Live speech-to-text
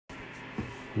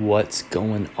What's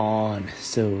going on?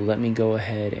 So let me go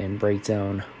ahead and break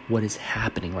down what is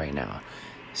happening right now.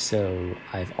 So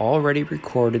I've already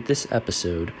recorded this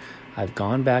episode. I've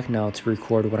gone back now to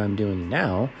record what I'm doing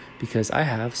now because I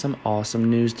have some awesome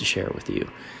news to share with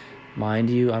you. Mind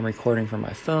you, I'm recording from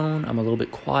my phone. I'm a little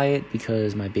bit quiet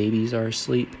because my babies are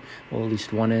asleep. Well, at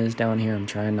least one is down here. I'm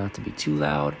trying not to be too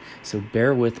loud, so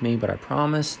bear with me, but I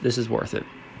promise this is worth it.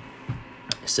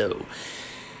 So,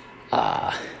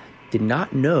 did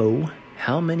not know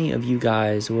how many of you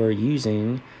guys were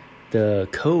using the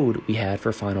code we had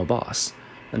for Final Boss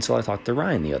until I talked to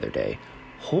Ryan the other day.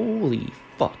 Holy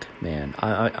fuck, man.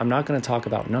 I'm not going to talk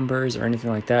about numbers or anything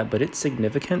like that, but it's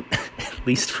significant, at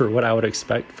least for what I would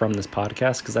expect from this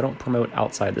podcast, because I don't promote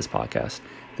outside this podcast.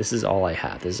 This is all I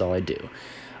have. This is all I do.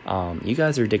 You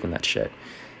guys are digging that shit.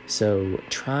 So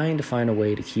trying to find a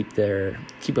way to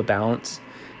keep a balance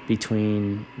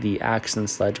between the Axe and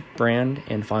Sledge brand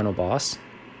and Final Boss.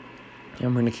 And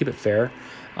I'm going to keep it fair.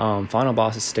 Final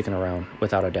Boss is sticking around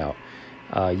without a doubt.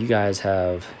 You guys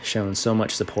have shown so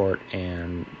much support,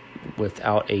 and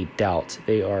without a doubt,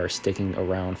 they are sticking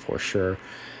around for sure.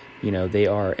 You know, they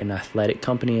are an athletic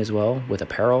company as well with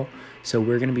apparel. So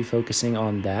we're going to be focusing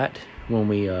on that when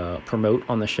we promote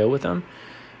on the show with them.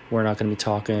 We're not going to be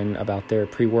talking about their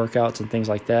pre-workouts and things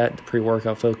like that. The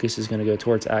pre-workout focus is going to go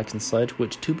towards Axe and Sledge,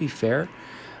 which, to be fair,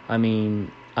 I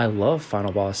mean, I love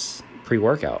Final Boss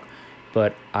pre-workout,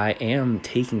 but I am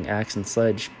taking Axe and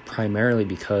Sledge primarily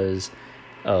because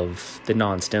of the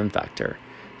non-stem factor.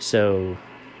 So,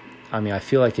 I mean, I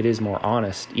feel like it is more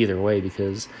honest either way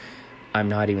because I'm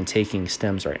not even taking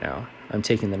stems right now. I'm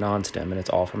taking the non-stem, and it's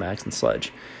all from Axe and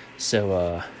Sledge.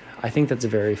 So, I think that's a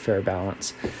very fair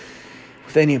balance.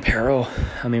 With any apparel,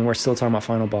 I mean, we're still talking about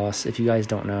Final Boss. If you guys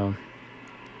don't know,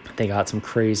 they got some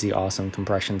crazy awesome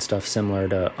compression stuff similar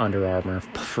to Under Armour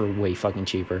for way fucking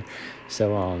cheaper. So,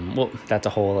 well, that's a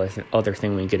whole other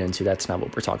thing we can get into. That's not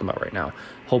what we're talking about right now.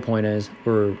 Whole point is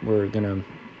we're gonna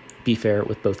be fair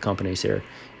with both companies here.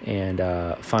 And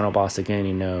Final Boss, again,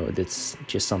 you know, that's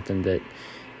just something that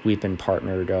we've been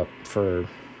partnered up for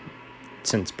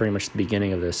since pretty much the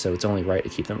beginning of this. So it's only right to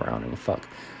keep them around. And fuck,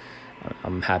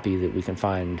 I'm happy that we can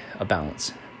find a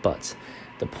balance. But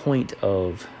the point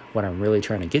of what I'm really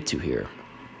trying to get to here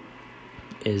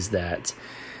is that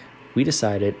we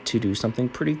decided to do something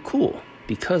pretty cool.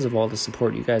 Because of all the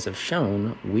support you guys have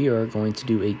shown, we are going to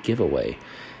do a giveaway.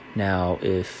 Now,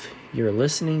 if you're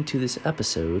listening to this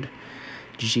episode,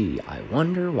 gee, I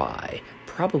wonder why.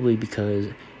 Probably because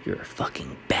you're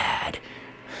fucking bad.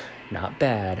 Not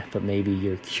bad, but maybe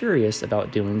you're curious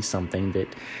about doing something that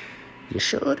you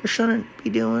should or shouldn't be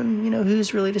doing. You know,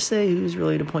 who's really to say, who's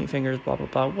really to point fingers, blah, blah,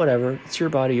 blah, whatever. It's your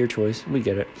body, your choice. We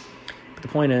get it. But the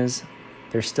point is,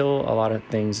 there's still a lot of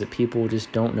things that people just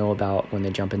don't know about when they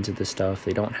jump into this stuff.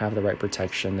 They don't have the right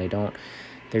protection.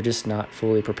 They're just not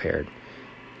fully prepared.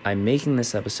 I'm making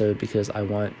this episode because I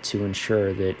want to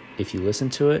ensure that if you listen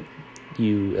to it,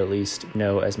 you at least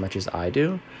know as much as I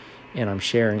do. And I'm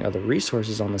sharing other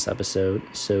resources on this episode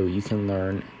so you can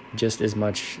learn just as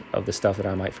much of the stuff that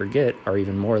I might forget, or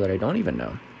even more that I don't even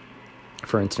know.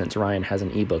 For instance, Ryan has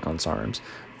an ebook on Sarms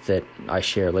that I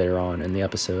share later on in the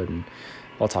episode, and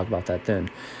I'll talk about that then.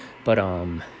 But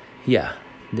yeah,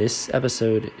 this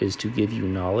episode is to give you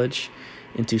knowledge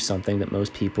into something that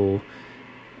most people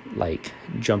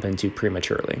jump into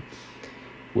prematurely.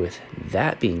 With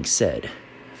that being said,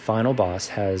 Final Boss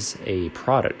has a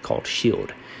product called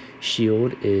Shield.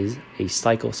 Shield is a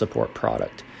cycle support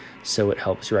product. So it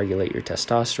helps regulate your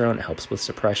testosterone, it helps with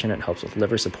suppression, it helps with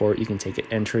liver support. You can take it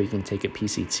intra, you can take it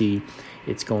PCT.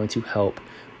 It's going to help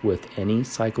with any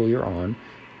cycle you're on,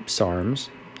 SARMs,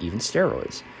 even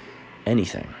steroids,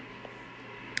 anything.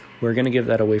 We're going to give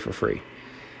that away for free.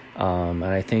 And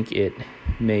I think it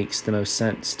makes the most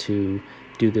sense to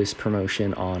do this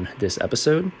promotion on this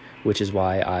episode, which is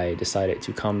why I decided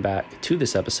to come back to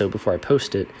this episode before I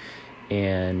post it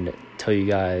and tell you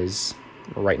guys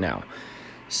right now.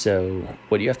 So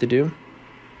what you have to do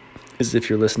is, if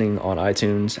you're listening on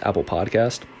iTunes, Apple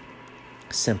Podcast,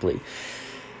 simply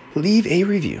leave a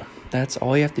review. That's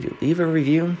all you have to do. Leave a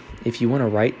review. If you want to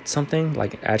write something,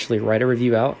 actually write a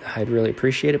review out, I'd really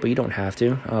appreciate it, but you don't have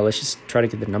to. Let's just try to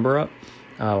get the number up.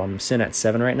 I'm sitting at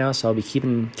 7 right now, so I'll be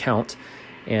keeping count.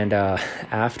 And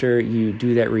after you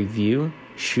do that review,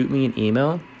 shoot me an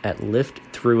email at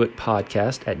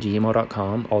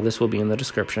liftthroughitpodcast@gmail.com. All this will be in the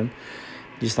description.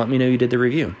 Just let me know you did the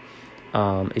review.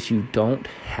 If you don't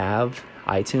have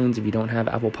iTunes, if you don't have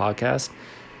Apple Podcasts,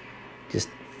 just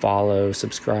follow,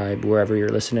 subscribe, wherever you're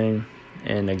listening.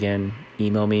 And again,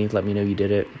 email me, let me know you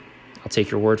did it. I'll take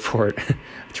your word for it. I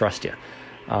trust you.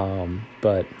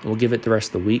 But we'll give it the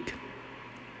rest of the week.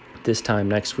 This time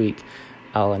next week,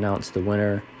 I'll announce the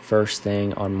winner first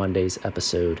thing on Monday's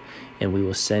episode, and we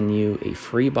will send you a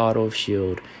free bottle of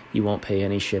Shield. You won't pay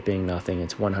any shipping, nothing.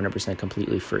 It's 100%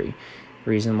 completely free.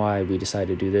 Reason why we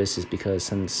decided to do this is because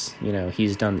since,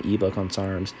 he's done the ebook on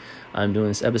Sarms, I'm doing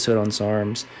this episode on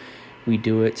Sarms. We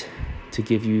do it to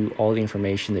give you all the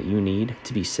information that you need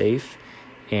to be safe,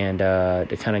 and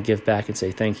to kind of give back and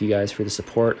say thank you guys for the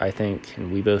support. I think,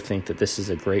 and we both think that this is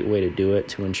a great way to do it,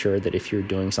 to ensure that if you're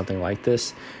doing something like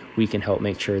this, we can help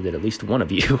make sure that at least one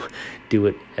of you do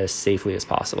it as safely as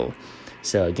possible.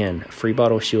 So again, a free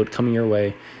bottle of Shield coming your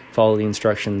way. Follow the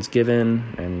instructions given,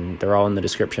 and they're all in the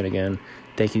description again.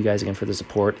 Thank you guys again for the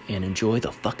support, and enjoy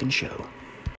the fucking show.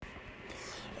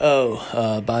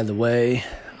 By the way,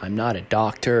 I'm not a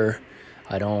doctor.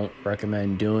 I don't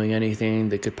recommend doing anything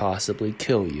that could possibly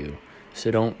kill you.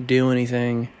 So don't do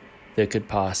anything that could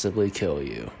possibly kill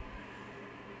you.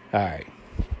 Alright.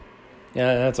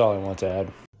 Yeah, that's all I want to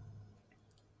add.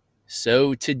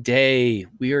 So today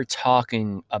we are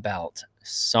talking about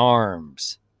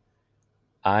Sarms.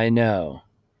 I know.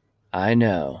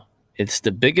 It's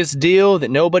the biggest deal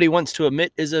that nobody wants to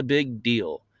admit is a big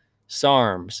deal.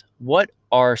 Sarms. What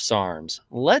are Sarms?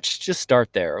 Let's just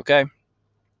start there, okay?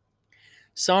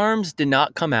 Sarms did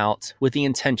not come out with the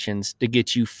intentions to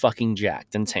get you fucking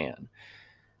jacked and tan.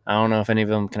 I don't know if any of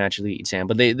them can actually eat tan,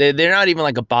 but they're not even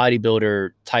like a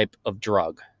bodybuilder type of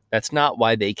drug. That's not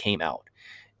why they came out.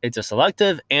 It's a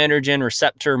selective androgen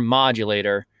receptor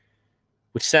modulator,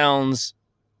 which sounds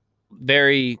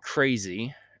very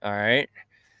crazy, all right?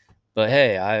 But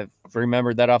hey, I've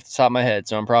remembered that off the top of my head,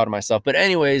 so I'm proud of myself. But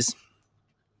anyways,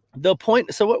 what are the point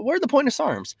of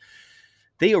Sarms?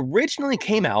 They originally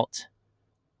came out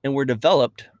and were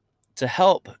developed to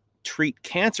help treat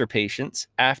cancer patients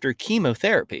after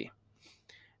chemotherapy.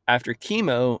 After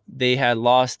chemo, they had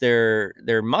lost their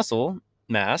muscle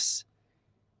mass,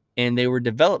 and they were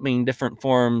developing different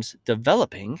forms. I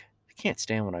can't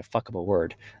stand when I fuck up a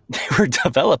word. They were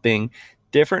developing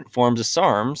different forms of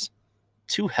Sarms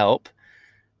to help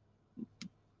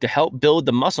build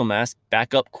the muscle mass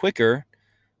back up quicker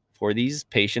for these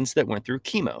patients that went through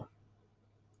chemo.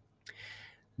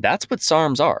 That's what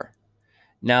Sarms are.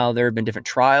 Now, there have been different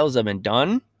trials that have been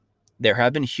done. There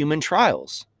have been human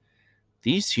trials.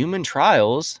 These human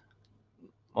trials,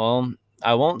 well,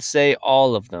 I won't say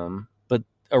all of them, but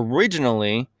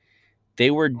originally they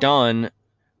were done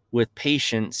with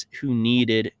patients who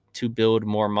needed to build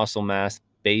more muscle mass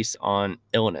based on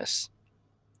illness.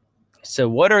 So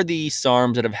what are the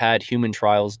Sarms that have had human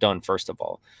trials done, first of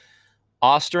all?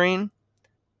 Ostarine,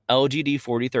 LGD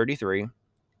 4033,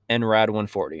 and Rad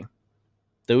 140.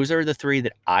 Those are the three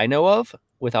that I know of,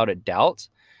 without a doubt.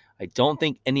 I don't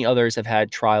think any others have had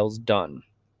trials done.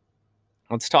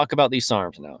 Let's talk about these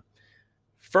Sarms now.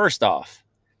 First off,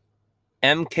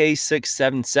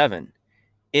 MK677.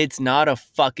 It's not a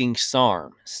fucking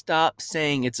SARM. Stop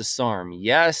saying it's a SARM.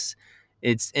 Yes,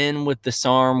 it's in with the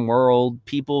SARM world.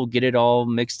 People get it all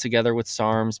mixed together with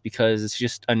SARMs because it's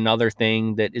just another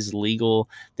thing that is legal,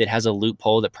 that has a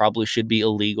loophole that probably should be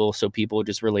illegal. So people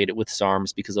just relate it with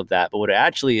SARMs because of that. But what it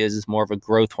actually is more of a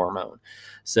growth hormone.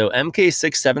 So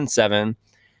MK677,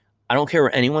 I don't care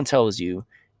what anyone tells you,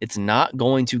 it's not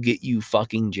going to get you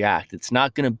fucking jacked. It's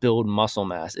not going to build muscle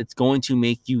mass. It's going to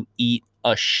make you eat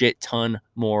a shit ton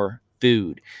more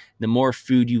food. The more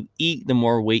food you eat, the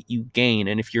more weight you gain.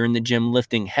 And if you're in the gym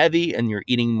lifting heavy and you're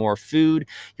eating more food,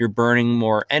 you're burning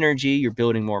more energy, you're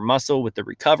building more muscle with the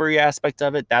recovery aspect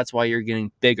of it. That's why you're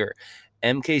getting bigger.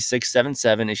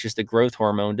 MK677 is just a growth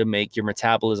hormone to make your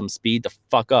metabolism speed the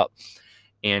fuck up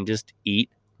and just eat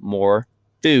more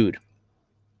food.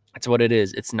 That's what it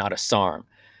is. It's not a SARM.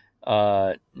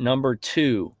 Number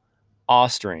 2,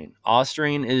 Ostarine.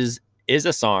 Ostarine is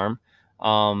a SARM.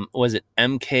 Was it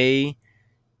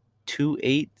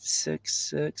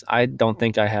MK2866? I don't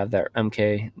think I have that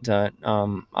MK.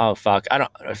 Oh fuck.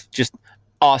 Just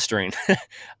Ostarine.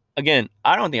 Again,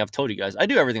 I don't think I've told you guys. I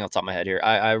do everything off the top of my head here.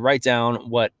 I write down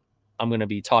what I'm going to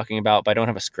be talking about, but I don't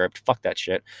have a script. Fuck that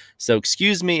shit. So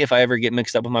excuse me if I ever get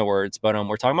mixed up with my words, but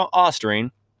we're talking about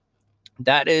Ostarine.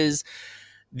 That is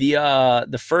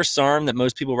the first SARM that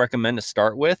most people recommend to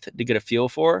start with to get a feel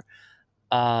for.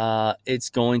 It's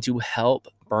going to help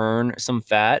burn some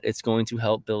fat. It's going to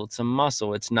help build some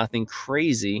muscle. It's nothing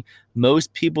crazy.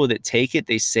 Most people that take it,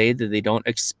 they say that they don't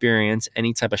experience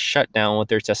any type of shutdown with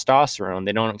their testosterone.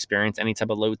 They don't experience any type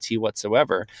of low T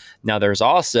whatsoever. Now, there's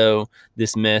also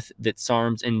this myth that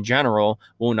SARMs in general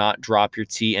will not drop your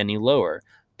T any lower.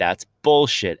 That's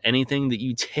bullshit. Anything that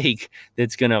you take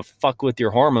that's going to fuck with your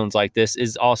hormones like this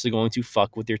is also going to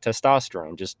fuck with your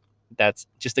testosterone. Just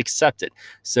accept it.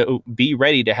 So be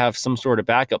ready to have some sort of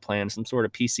backup plan, some sort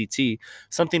of PCT,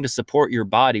 something to support your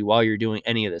body while you're doing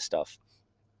any of this stuff.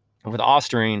 And with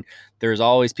Osterine, there's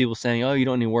always people saying, oh, you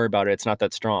don't need to worry about it. It's not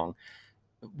that strong.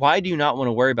 Why do you not want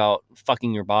to worry about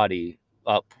fucking your body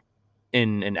up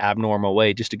in an abnormal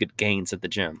way just to get gains at the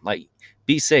gym? Like,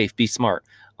 be safe, be smart.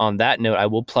 On that note, I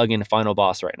will plug in Final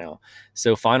Boss right now.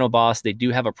 So Final Boss, they do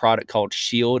have a product called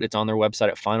Shield. It's on their website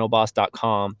at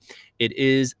finalboss.com. It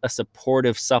is a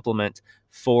supportive supplement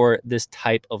for this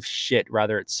type of shit,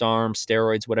 rather it's SARMs,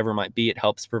 steroids, whatever it might be. It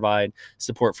helps provide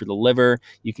support for the liver.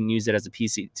 You can use it as a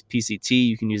PCT.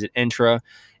 You can use it intra.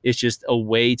 It's just a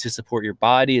way to support your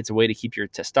body. It's a way to keep your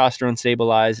testosterone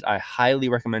stabilized. I highly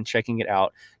recommend checking it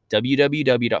out.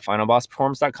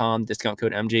 www.finalbossperformance.com, discount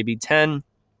code MJB10.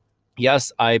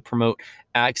 Yes, I promote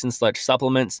Axe and Sledge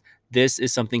supplements. This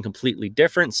is something completely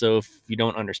different. So if you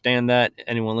don't understand that,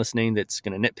 anyone listening that's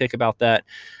going to nitpick about that,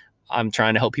 I'm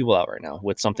trying to help people out right now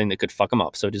with something that could fuck them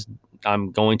up. So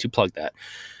I'm going to plug that.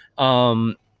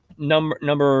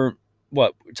 Number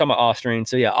what? We're talking about Osterine.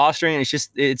 So yeah, Osterine,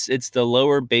 it's the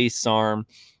lower base SARM.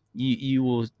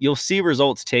 You'll see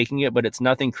results taking it, but it's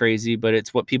nothing crazy, but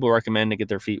it's what people recommend to get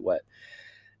their feet wet.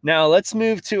 Now let's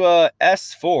move to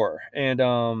S4.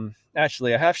 And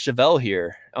actually I have Chevelle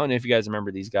here. I don't know if you guys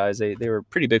remember these guys. They were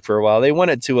pretty big for a while. They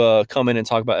wanted to come in and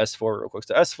talk about S4 real quick.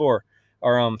 So S4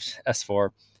 or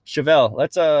S4. Chevelle,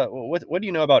 let's what do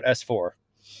you know about S4?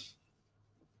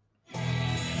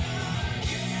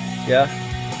 Yeah.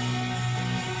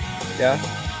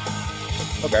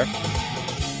 Okay.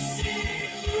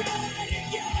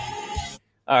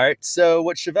 All right. So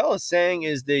what Chevelle is saying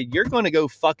is that you're going to go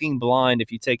fucking blind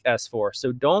if you take S4.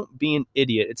 So don't be an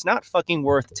idiot. It's not fucking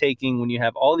worth taking when you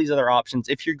have all these other options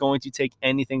if you're going to take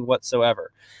anything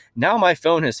whatsoever. Now my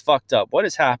phone has fucked up. What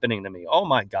is happening to me? Oh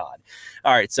my God.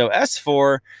 All right. So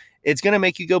S4, it's going to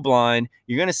make you go blind.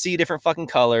 You're going to see different fucking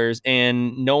colors,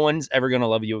 and no one's ever going to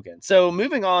love you again. So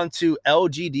moving on to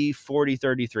LGD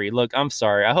 4033. Look, I'm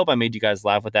sorry. I hope I made you guys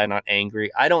laugh with that, not angry.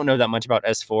 I don't know that much about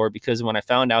S4 because when I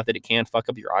found out that it can fuck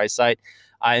up your eyesight,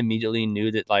 I immediately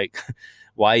knew that, like,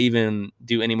 why even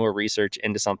do any more research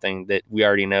into something that we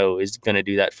already know is going to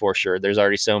do that for sure. There's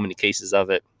already so many cases of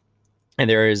it. And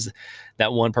there is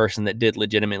that one person that did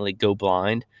legitimately go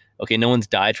blind. Okay, no one's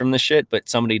died from this shit, but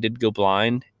somebody did go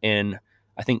blind. And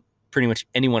I think pretty much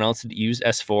anyone else that used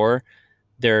S4,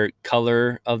 their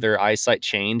color of their eyesight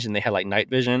changed and they had like night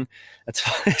vision.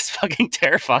 It's fucking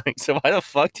terrifying. So why the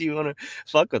fuck do you want to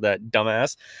fuck with that,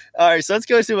 dumbass? All right, so let's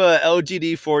go to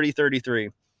LGD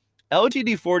 4033.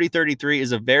 LGD 4033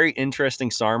 is a very interesting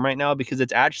SARM right now because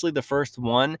it's actually the first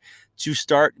one to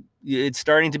start. It's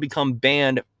starting to become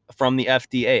banned from the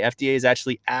FDA. FDA is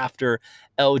actually after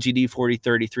LGD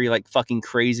 4033 like fucking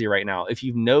crazy right now. If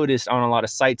you've noticed on a lot of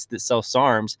sites that sell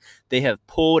SARMs, they have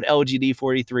pulled LGD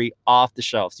 43 off the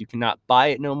shelves. You cannot buy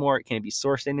it no more. It can't be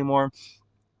sourced anymore.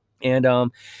 And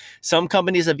some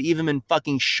companies have even been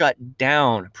fucking shut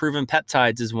down. Proven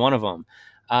Peptides is one of them.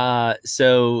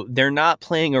 So they're not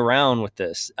playing around with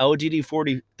this. LGD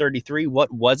 4033,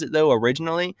 what was it though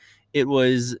originally? It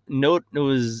was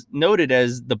noted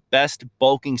as the best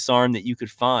bulking SARM that you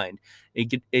could find.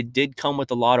 It did come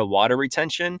with a lot of water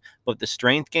retention, but the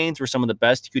strength gains were some of the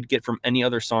best you could get from any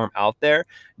other SARM out there.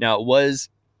 Now, it was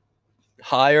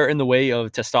higher in the way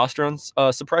of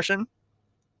testosterone suppression,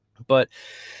 but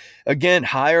again,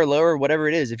 higher, lower, whatever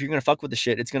it is, if you're going to fuck with the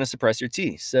shit, it's going to suppress your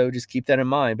T. So just keep that in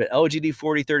mind. But LGD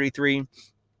 4033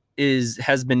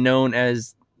 has been known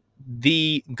as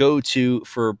the go-to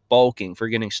for bulking, for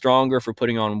getting stronger, for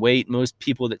putting on weight. Most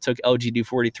people that took LGD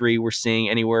 43 were seeing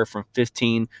anywhere from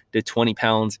 15 to 20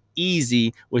 pounds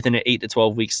easy within an 8 to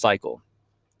 12 week cycle.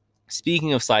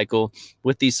 Speaking of cycle,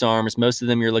 with these SARMs, most of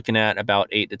them you're looking at about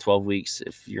 8 to 12 weeks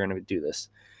if you're going to do this.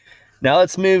 Now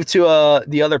let's move to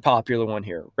the other popular one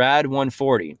here, Rad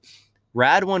 140.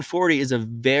 Rad 140 is a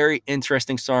very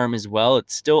interesting SARM as well.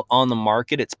 It's still on the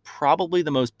market. It's probably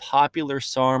the most popular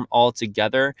SARM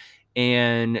altogether.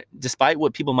 And despite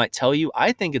what people might tell you,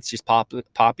 I think it's just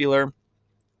popular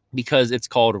because it's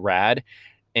called Rad.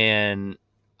 And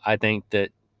I think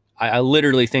that I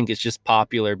literally think it's just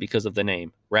popular because of the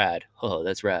name Rad. Oh,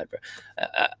 that's rad.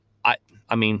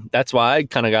 I mean, that's why I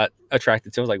kind of got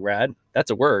attracted to it. I was like, Rad,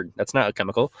 that's a word. That's not a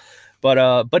chemical.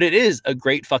 But it is a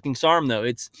great fucking SARM though.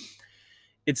 It's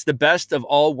the best of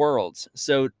all worlds.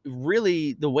 So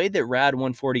really the way that Rad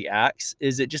 140 acts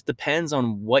is it just depends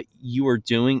on what you are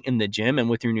doing in the gym and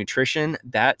with your nutrition.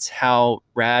 That's how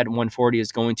Rad 140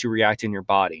 is going to react in your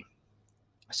body.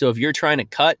 So if you're trying to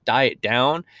cut, diet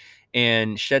down,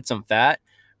 and shed some fat,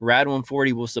 Rad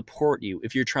 140 will support you.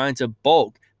 If you're trying to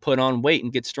bulk, put on weight,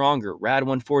 and get stronger, Rad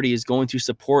 140 is going to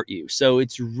support you. So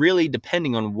it's really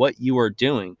depending on what you are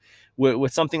doing.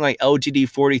 With something like LGD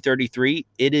 4033,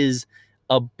 it is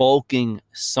a bulking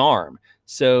SARM.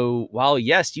 So while,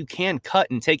 yes, you can cut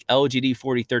and take LGD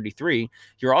 4033,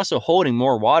 you're also holding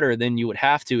more water than you would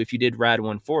have to if you did Rad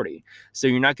 140. So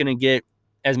you're not going to get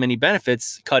as many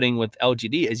benefits cutting with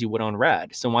LGD as you would on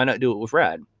Rad. So why not do it with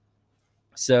Rad?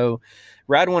 So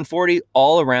Rad 140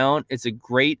 all around, it's a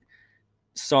great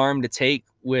SARM to take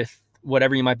with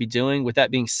whatever you might be doing. With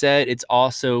that being said, it's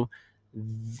also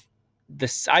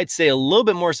I'd say a little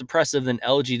bit more suppressive than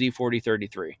LGD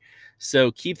 4033.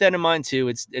 So keep that in mind too.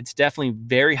 It's definitely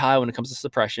very high when it comes to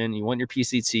suppression. You want your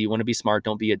PCT, you want to be smart,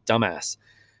 don't be a dumbass.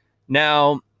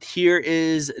 Now, here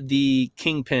is the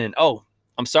kingpin. Oh,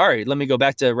 I'm sorry. Let me go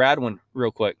back to Rad one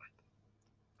real quick.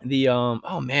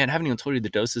 Oh man, I haven't even told you the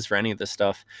doses for any of this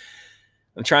stuff.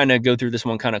 I'm trying to go through this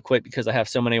one kind of quick because I have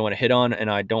so many I want to hit on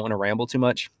and I don't want to ramble too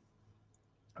much.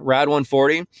 Rad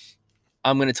 140,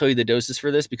 I'm going to tell you the doses for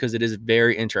this because it is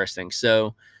very interesting.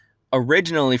 So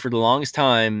originally, for the longest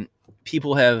time,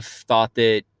 people have thought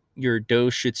that your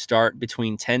dose should start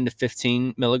between 10 to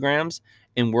 15 milligrams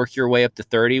and work your way up to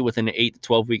 30 within an 8 to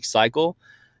 12 week cycle.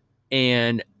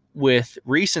 And with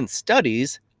recent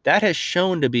studies, that has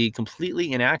shown to be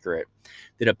completely inaccurate.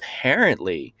 That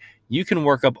apparently you can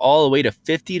work up all the way to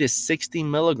 50 to 60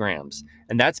 milligrams.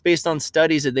 And that's based on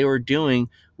studies that they were doing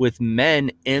with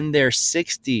men in their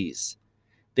 60s.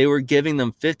 They were giving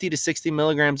them 50 to 60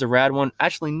 milligrams of Rad 1.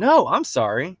 Actually, no, I'm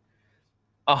sorry.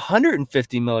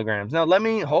 150 milligrams. Now, let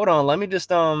me just,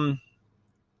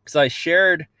 because I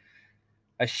shared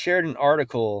an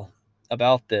article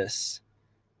about this.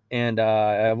 And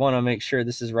I want to make sure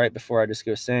this is right before I just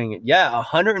go saying it. Yeah,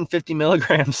 150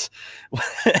 milligrams.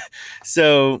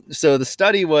 So the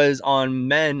study was on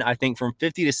men, I think, from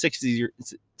 50 to 60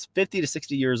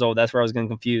 years old. That's where I was getting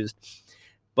confused.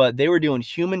 But they were doing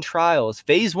human trials,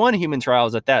 phase 1 human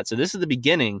trials at that. So this is the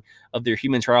beginning of their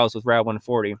human trials with Rad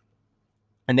 140.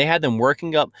 And they had them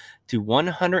working up to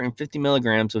 150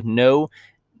 milligrams with no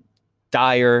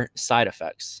dire side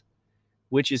effects,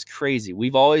 which is crazy.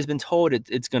 We've always been told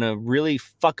it's going to really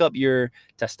fuck up your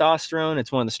testosterone.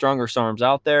 It's one of the stronger SARMs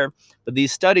out there. But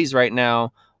these studies right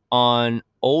now on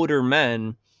older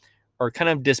men are kind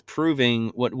of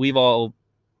disproving what we've all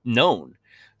known.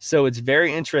 So it's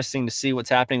very interesting to see what's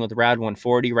happening with Rad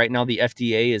 140. Right now, the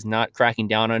FDA is not cracking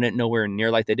down on it, nowhere near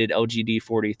like they did LGD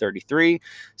 4033.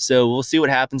 So we'll see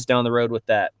what happens down the road with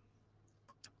that.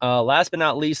 Last but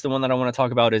not least, the one that I want to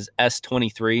talk about is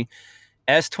S23.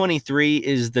 S23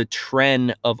 is the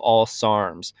trend of all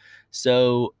SARMs.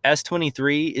 So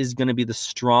S23 is going to be the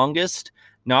strongest,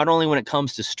 not only when it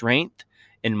comes to strength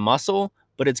and muscle,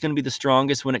 but it's going to be the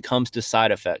strongest when it comes to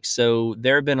side effects. So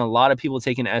there have been a lot of people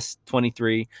taking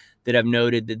S23 that have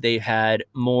noted that they've had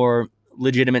more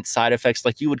legitimate side effects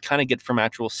like you would kind of get from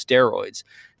actual steroids,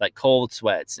 like cold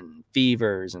sweats and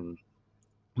fevers and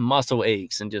muscle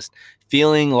aches and just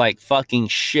feeling like fucking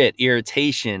shit,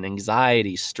 irritation,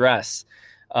 anxiety, stress,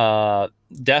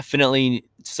 definitely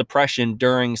suppression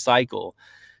during cycle.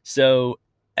 So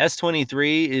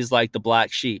S23 is like the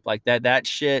black sheep. Like that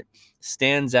shit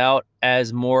stands out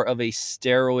as more of a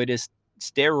steroid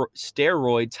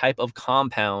type of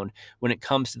compound when it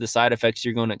comes to the side effects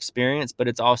you're going to experience, but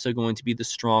it's also going to be the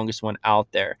strongest one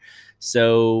out there.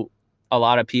 So a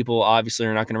lot of people obviously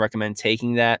are not going to recommend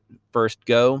taking that first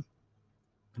go.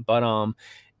 But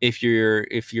if you're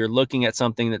looking at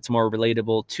something that's more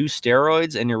relatable to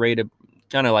steroids and you're ready to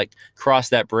kind of like cross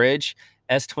that bridge,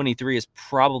 S23 is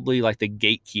probably like the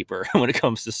gatekeeper when it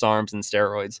comes to SARMs and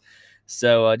steroids.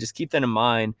 So just keep that in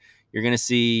mind. You're going to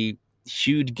see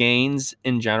huge gains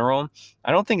in general.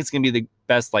 I don't think it's going to be the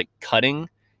best like cutting,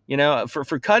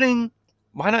 for cutting.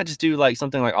 Why not just do like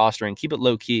something like Austrian, keep it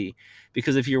low key,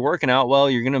 because if you're working out well,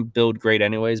 you're going to build great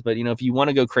anyways. But if you want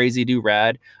to go crazy, do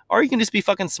Rad, or you can just be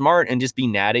fucking smart and just be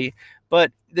natty.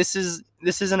 But this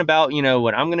isn't about,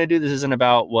 what I'm going to do. This isn't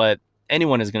about what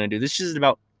anyone is going to do. This is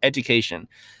about education.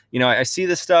 I see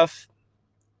this stuff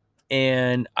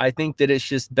and I think that it's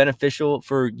just beneficial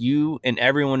for you and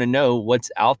everyone to know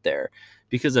what's out there,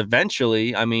 because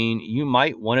eventually, you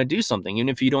might want to do something, even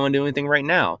if you don't want to do anything right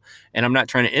now. And I'm not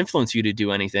trying to influence you to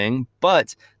do anything,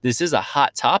 but this is a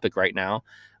hot topic right now.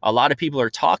 A lot of people are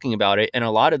talking about it, and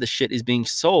a lot of the shit is being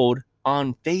sold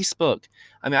on Facebook.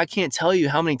 I can't tell you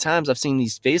how many times I've seen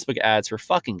these Facebook ads for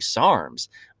fucking SARMs,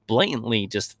 blatantly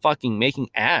just fucking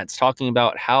making ads talking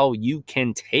about how you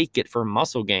can take it for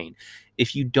muscle gain.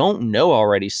 If you don't know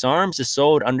already, Sarms is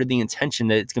sold under the intention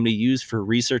that it's going to be used for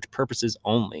research purposes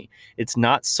only. It's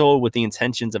not sold with the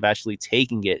intentions of actually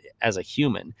taking it as a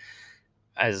human.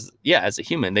 As a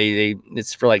human, they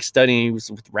it's for like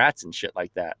studies with rats and shit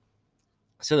like that.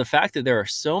 So the fact that there are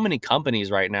so many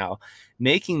companies right now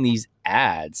making these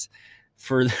ads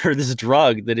for this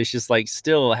drug that is just like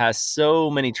still has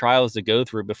so many trials to go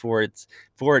through before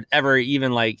it ever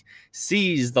even like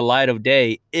sees the light of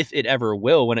day, if it ever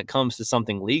will, when it comes to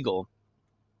something legal.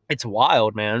 It's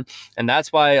wild, man. And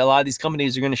that's why a lot of these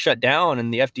companies are going to shut down,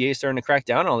 and the FDA is starting to crack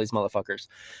down on all these motherfuckers.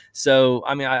 So,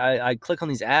 I mean, I click on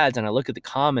these ads and I look at the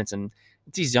comments, and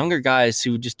it's these younger guys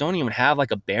who just don't even have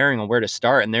like a bearing on where to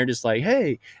start. And they're just like,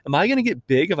 hey, am I going to get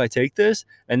big if I take this?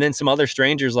 And then some other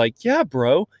strangers like, yeah,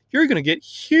 bro, you're going to get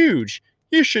huge.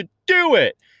 You should do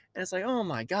it. And it's like, oh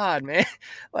my God, man.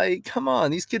 Like, come on.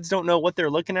 These kids don't know what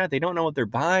they're looking at. They don't know what they're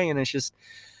buying. And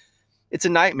it's a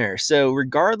nightmare. So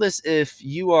regardless if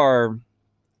you are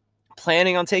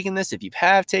planning on taking this, if you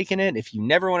have taken it, if you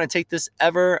never want to take this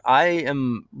ever, I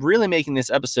am really making this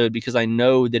episode because I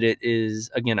know that it is,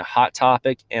 again, a hot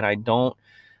topic, and I don't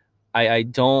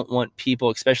want people,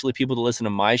 especially people to listen to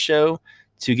my show,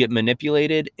 to get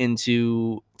manipulated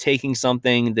into taking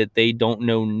something that they don't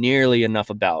know nearly enough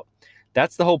about.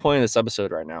 That's the whole point of this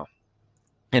episode right now.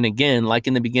 And again, like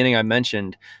in the beginning I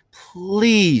mentioned,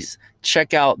 please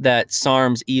check out that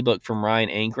Sarms ebook from Ryan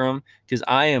Ankrum, because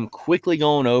I am quickly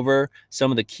going over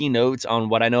some of the key notes on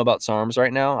what I know about Sarms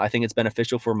right now. I think it's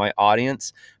beneficial for my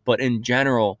audience, but in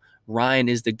general, Ryan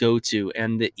is the go-to,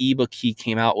 and the ebook he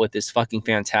came out with is fucking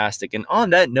fantastic. And on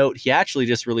that note, he actually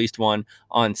just released one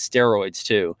on steroids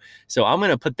too. So I'm going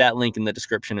to put that link in the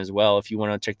description as well if you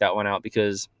want to check that one out,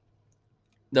 because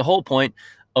the whole point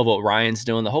of what Ryan's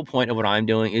doing, the whole point of what I'm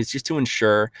doing is just to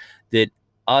ensure that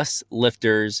us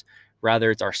lifters, whether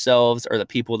it's ourselves or the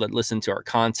people that listen to our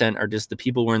content or just the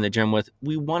people we're in the gym with,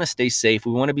 we want to stay safe.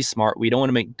 We want to be smart. We don't want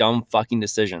to make dumb fucking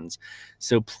decisions.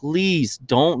 So please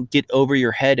don't get over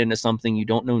your head into something you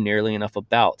don't know nearly enough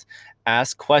about.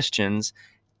 Ask questions,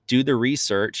 do the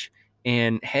research.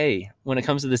 And hey, when it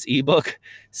comes to this ebook,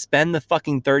 spend the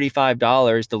fucking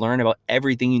 $35 to learn about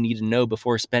everything you need to know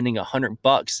before spending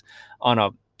 $100 on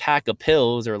a pack of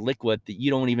pills or liquid that you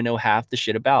don't even know half the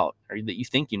shit about, or that you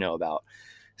think you know about.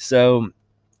 So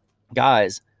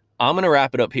guys, I'm going to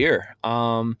wrap it up here.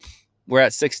 We're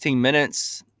at 16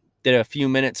 minutes, did a few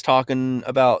minutes talking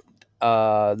about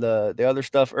the other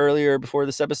stuff earlier before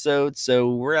this episode.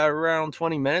 So we're at around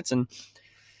 20 minutes, and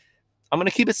I'm going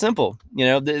to keep it simple. You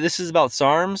know, this is about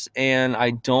Sarms, and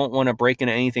I don't want to break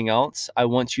into anything else. I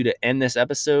want you to end this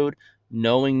episode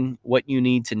knowing what you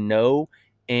need to know,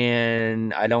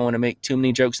 and I don't want to make too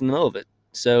many jokes in the middle of it.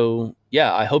 So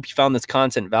yeah, I hope you found this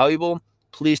content valuable.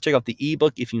 Please check out the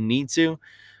ebook if you need to,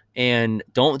 and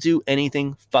don't do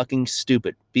anything fucking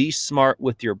stupid. Be smart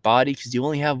with your body, because you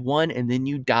only have one, and then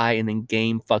you die, and then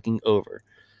game fucking over.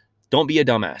 Don't be a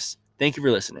dumbass. Thank you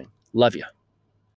for listening. Love you.